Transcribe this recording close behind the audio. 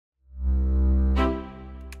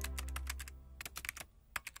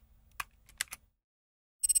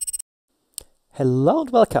Hello and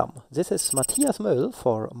welcome. This is Matthias Möll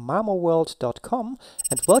for mamoworld.com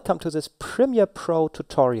and welcome to this Premiere Pro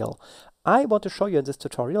tutorial. I want to show you in this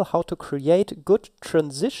tutorial how to create good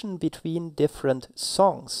transition between different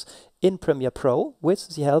songs in Premiere Pro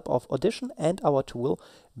with the help of Audition and our tool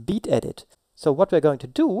BeatEdit. So what we're going to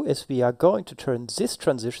do is we are going to turn this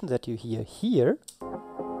transition that you hear here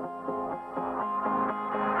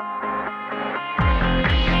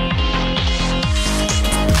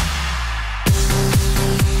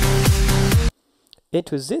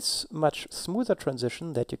into this much smoother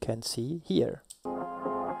transition that you can see here.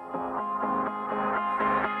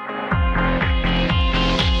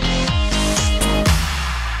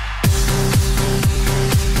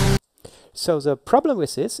 So the problem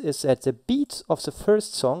with this is that the beats of the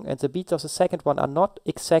first song and the beats of the second one are not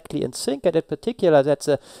exactly in sync, and in particular that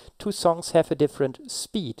the two songs have a different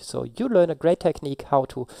speed. So you learn a great technique how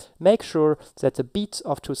to make sure that the beats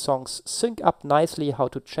of two songs sync up nicely, how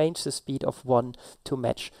to change the speed of one to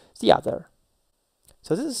match the other.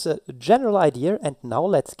 So this is a general idea, and now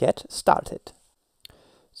let's get started.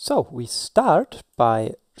 So we start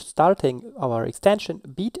by starting our extension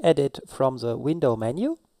BeatEdit from the window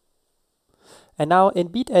menu. And now in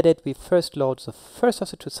BeatEdit we first load the first of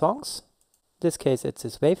the two songs. In this case it's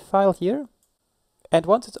this WAV file here. And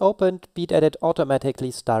once it's opened, BeatEdit automatically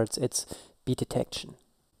starts its beat detection.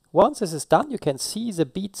 Once this is done, you can see the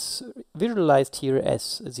beats visualized here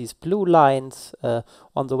as these blue lines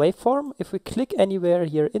on the waveform. If we click anywhere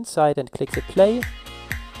here inside and click the play,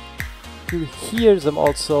 you hear them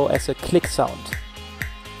also as a click sound.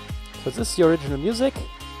 So this is the original music.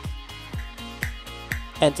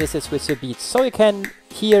 And this is with the beats. So you can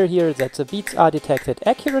hear here that the beats are detected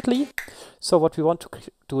accurately. So what we want to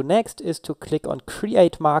do next is to click on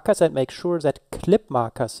Create Markers and make sure that Clip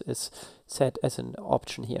Markers is set as an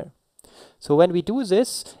option here. So when we do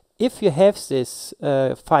this, if you have this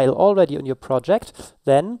file already on your project,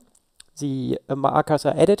 then the markers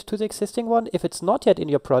are added to the existing one. If it's not yet in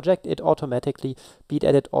your project,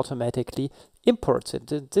 BeatEdit automatically imports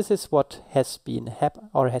it. This is what has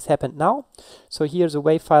happened now. So here the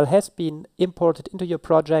WAV file has been imported into your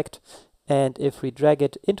project, and if we drag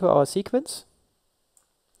it into our sequence,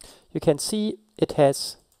 you can see it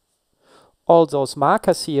has all those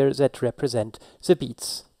markers here that represent the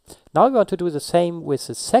beats. Now we want to do the same with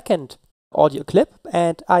the second audio clip,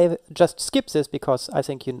 and I just skip this because I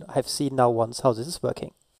think you have seen now once how this is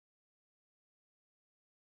working.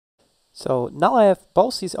 So now I have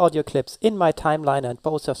both these audio clips in my timeline and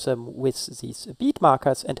both of them with these beat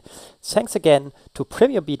markers, and thanks again to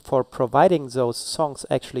Premiere Beat for providing those songs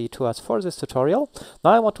actually to us for this tutorial.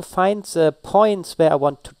 Now I want to find the points where I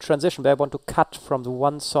want to transition, where I want to cut from the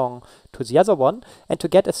one song to the other one, and to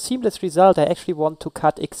get a seamless result I actually want to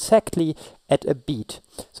cut exactly at a beat.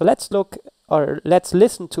 So let's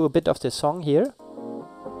listen to a bit of this song here.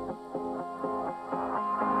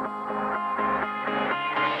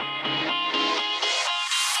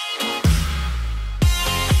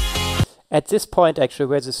 At this point actually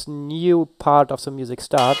where this new part of the music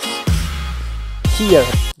starts, here,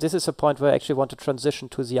 this is a point where I actually want to transition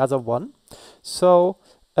to the other one. So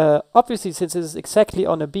obviously since this is exactly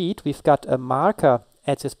on a beat, we've got a marker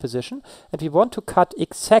at this position and we want to cut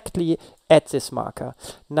exactly at this marker.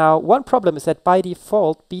 Now one problem is that by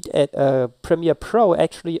default Premiere Pro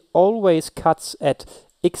actually always cuts at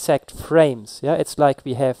exact frames. Yeah, it's like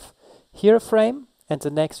we have here a frame and the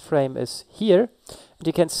next frame is here. And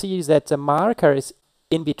you can see that the marker is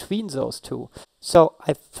in between those two. So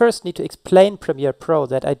I first need to explain Premiere Pro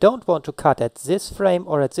that I don't want to cut at this frame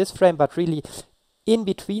or at this frame, but really in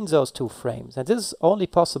between those two frames. And this is only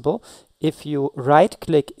possible if you right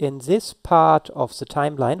click in this part of the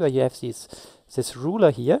timeline where you have this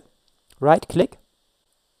ruler here, right click,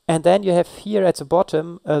 and then you have here at the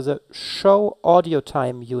bottom the Show Audio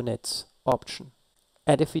Time Units option.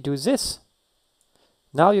 And if we do this,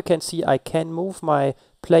 now you can see I can move my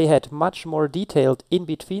playhead much more detailed in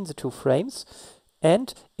between the two frames.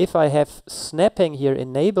 And if I have snapping here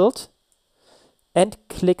enabled and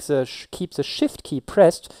keep the shift key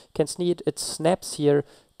pressed, you can see it snaps here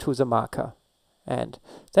to the marker. And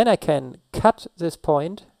then I can cut this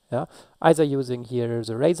point, either using here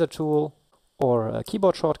the razor tool or a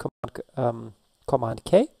keyboard shortcut Command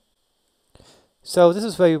K. So this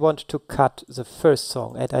is where we want to cut the first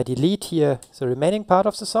song, and I delete here the remaining part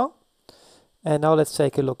of the song. And now let's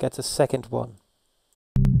take a look at the second one.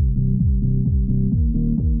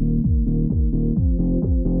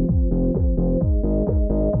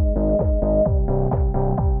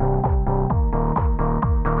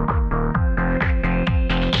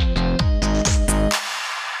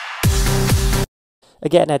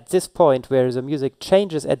 again, at this point where the music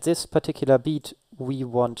changes at this particular beat, we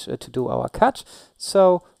want to do our cut.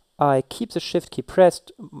 So I keep the Shift key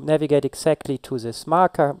pressed, navigate exactly to this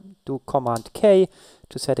marker, do Command K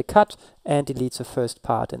to set a cut, and delete the first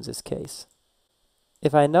part in this case.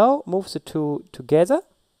 If I now move the two together,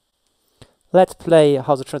 let's play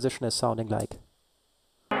how the transition is sounding like.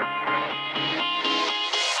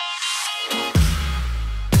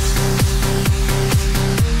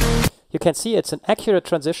 You can see it's an accurate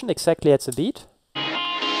transition exactly at the beat.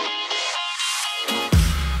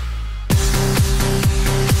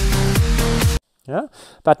 Yeah,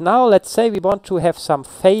 but now let's say we want to have some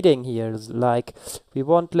fading here, like we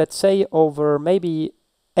want, let's say, over maybe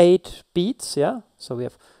 8 beats, yeah? So we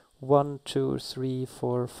have 1, 2, 3,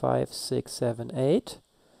 4, 5, 6, 7, 8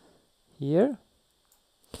 here.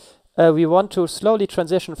 We want to slowly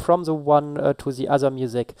transition from the one to the other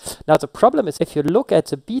music. Now the problem is, if you look at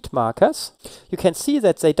the beat markers, you can see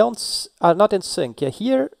that they are not in sync. Yeah,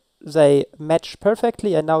 here they match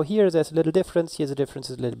perfectly, and now here there's a little difference. Here the difference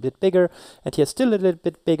is a little bit bigger, and here still a little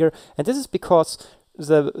bit bigger. And this is because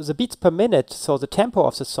the beats per minute, so the tempo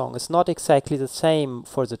of the song, is not exactly the same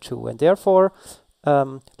for the two, and therefore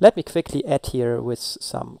let me quickly add here with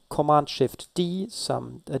some Command-Shift-D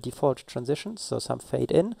some default transitions, so some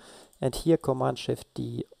fade in, and here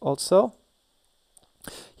Command-Shift-D also.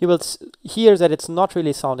 You will hear that it's not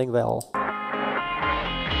really sounding well.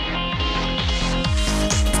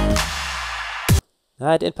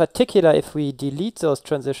 And in particular, if we delete those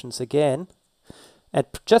transitions again and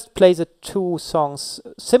just play the two songs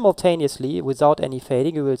simultaneously without any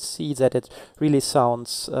fading, you will see that it really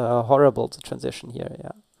sounds horrible, the transition here,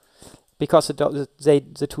 yeah, because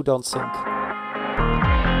the two don't sync.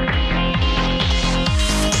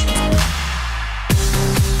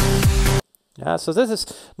 Yeah, so this is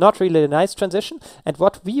not really a nice transition, and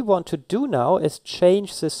what we want to do now is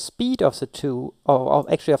change the speed of the two, or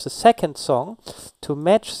actually of the second song, to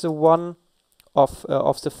match the one of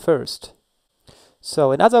the first.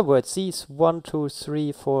 So in other words, these 1, 2,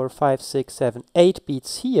 3, 4, 5, 6, 7, 8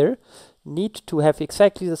 beats here need to have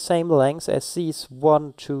exactly the same length as these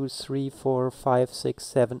 1, 2, 3, 4, 5, 6,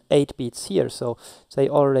 7, 8 beats here. So they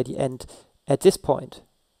already end at this point.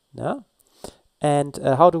 Yeah? And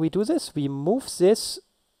how do we do this? We move this.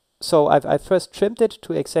 So I first trimmed it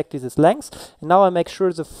to exactly this length. And now I make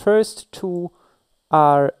sure the first two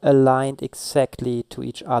are aligned exactly to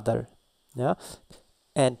each other. Yeah?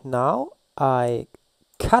 And now I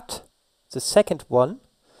cut the second one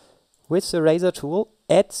with the razor tool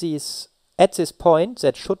at this point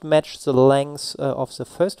that should match the length of the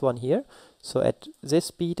first one here. So at this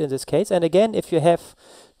beat in this case. And again, if you have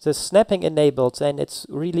the snapping enabled, then it's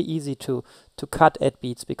really easy to cut at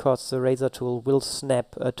beats, because the razor tool will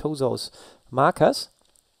snap to those markers.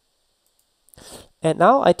 And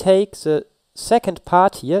now I take the second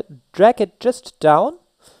part here, drag it just down,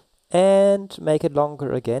 and make it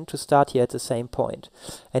longer again to start here at the same point.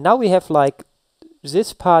 And now we have like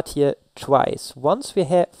this part here twice. Once we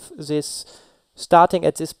have this starting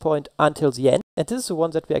at this point until the end, and this is the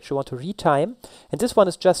one that we actually want to retime, and this one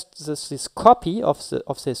is just this copy of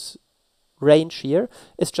this range here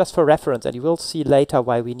is just for reference, and you will see later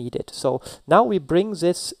why we need it. So now we bring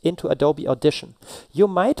this into Adobe Audition. You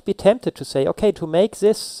might be tempted to say, okay, to make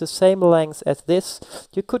this the same length as this,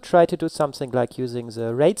 you could try to do something like using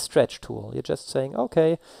the rate stretch tool. You're just saying,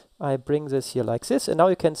 okay, I bring this here like this, and now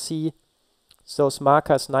you can see those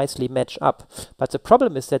markers nicely match up. But the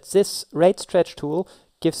problem is that this rate stretch tool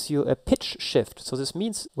gives you a pitch shift. So this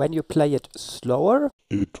means when you play it slower,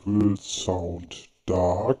 it will sound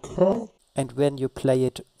darker. And when you play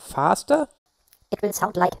it faster, it will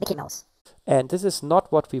sound like Mickey Mouse. And this is not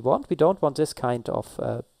what we want. We don't want this kind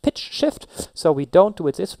of pitch shift. So we don't do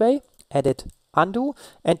it this way. Edit, undo,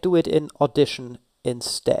 and do it in Audition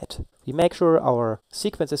instead. We make sure our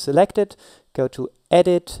sequence is selected, go to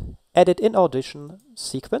Edit, Edit in Audition,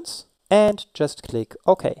 Sequence, and just click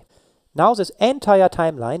OK. Now this entire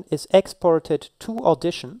timeline is exported to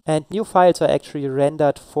Audition, and new files are actually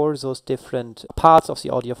rendered for those different parts of the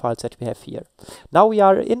audio files that we have here. Now we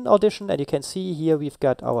are in Audition, and you can see here we've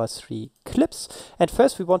got our 3 clips. And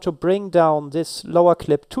first we want to bring down this lower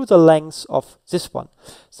clip to the length of this one.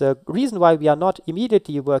 The reason why we are not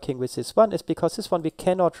immediately working with this one is because this one we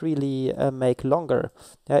cannot really make longer.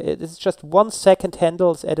 It's just 1 second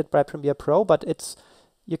handles added by Premiere Pro, but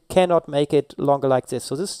you cannot make it longer like this.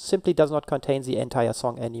 So this simply does not contain the entire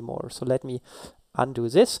song anymore. So let me undo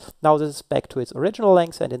this. Now this is back to its original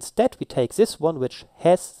length, and instead we take this one, which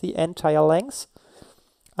has the entire length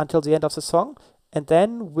until the end of the song. And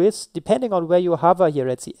then depending on where you hover here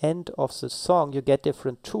at the end of the song, you get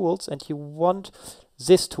different tools, and you want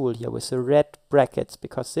this tool here with the red brackets,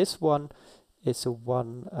 because this one is the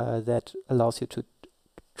one that allows you to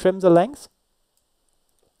trim the length.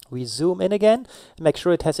 We zoom in again and make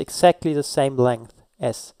sure it has exactly the same length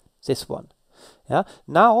as this one. Yeah.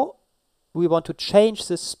 Now we want to change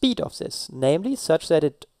the speed of this, namely such that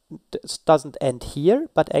it doesn't end here,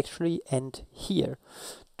 but actually end here.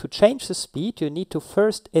 To change the speed, you need to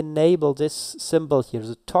first enable this symbol here,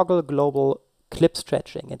 the toggle global clip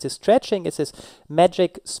stretching. And this stretching is this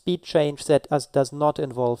magic speed change that does not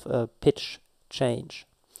involve a pitch change.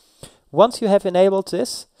 Once you have enabled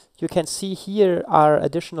this, you can see here are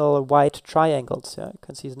additional white triangles. Yeah? You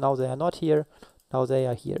can see now they are not here, now they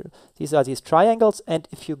are here. These are these triangles, and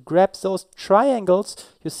if you grab those triangles,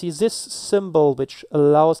 you see this symbol which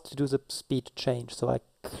allows to do the speed change. So I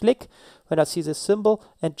click when I see this symbol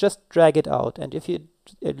and just drag it out. And if you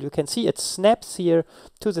can see it snaps here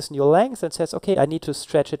to this new length and says, okay, I need to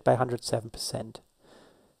stretch it by 107%.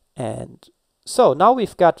 And so now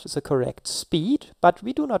we've got the correct speed, but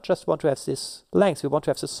we do not just want to have this length, we want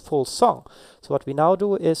to have this full song. So what we now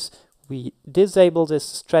do is we disable this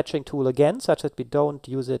stretching tool again, such that we don't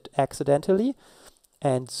use it accidentally,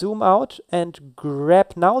 and zoom out and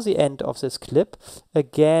grab now the end of this clip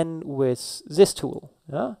again with this tool.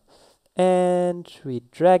 Yeah? And we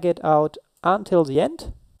drag it out until the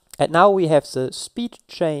end. And now we have the speed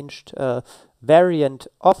changed variant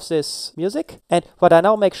of this music. And what I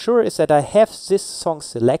now make sure is that I have this song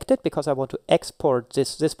selected because I want to export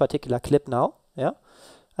this particular clip now. Yeah,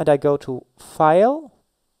 and I go to File,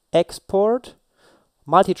 Export,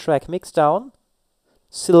 Multitrack Mixdown,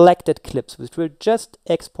 Selected Clips, which will just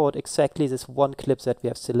export exactly this one clip that we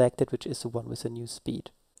have selected, which is the one with the new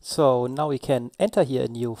speed. So now we can enter here a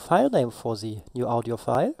new file name for the new audio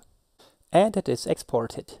file, and it is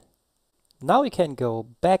exported. Now we can go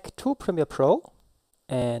back to Premiere Pro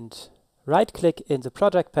and right-click in the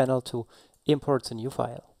project panel to import the new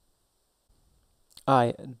file.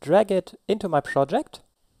 I drag it into my project.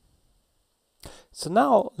 So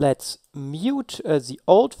now let's mute the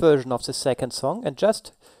old version of the second song and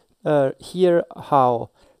just hear how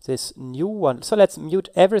this new one. So let's mute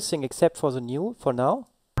everything except for the new for now.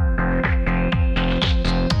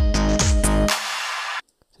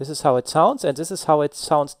 This is how it sounds, and this is how it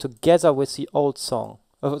sounds together with the old song,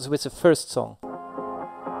 with the first song.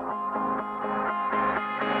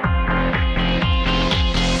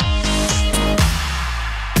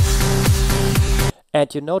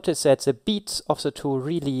 And you notice that the beats of the two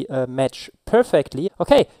really match perfectly.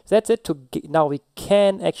 Okay, that's it. Now we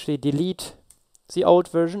can actually delete the old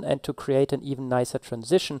version, and to create an even nicer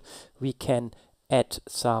transition, we can add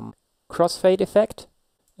some crossfade effect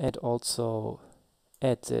and also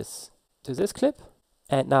add this to this clip.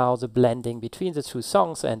 And now the blending between the two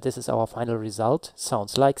songs, and this is our final result,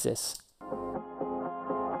 sounds like this.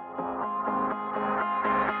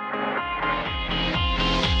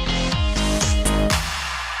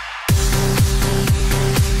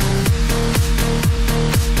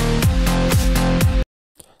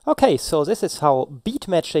 Okay, so this is how beat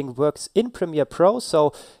matching works in Premiere Pro.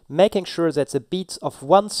 So making sure that the beats of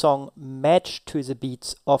one song match to the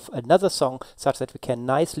beats of another song, such that we can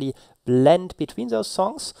nicely blend between those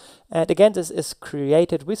songs. And again, this is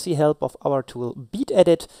created with the help of our tool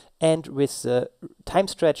BeatEdit and with the time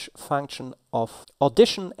stretch function of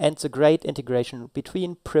Audition and the great integration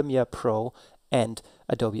between Premiere Pro and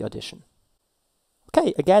Adobe Audition.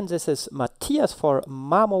 Okay, again, this is Matthias for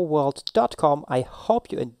mamoworld.com. I hope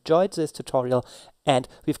you enjoyed this tutorial, and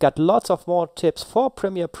we've got lots of more tips for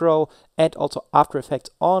Premiere Pro and also After Effects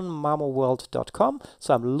on mamoworld.com.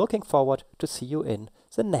 So I'm looking forward to see you in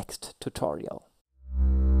the next tutorial.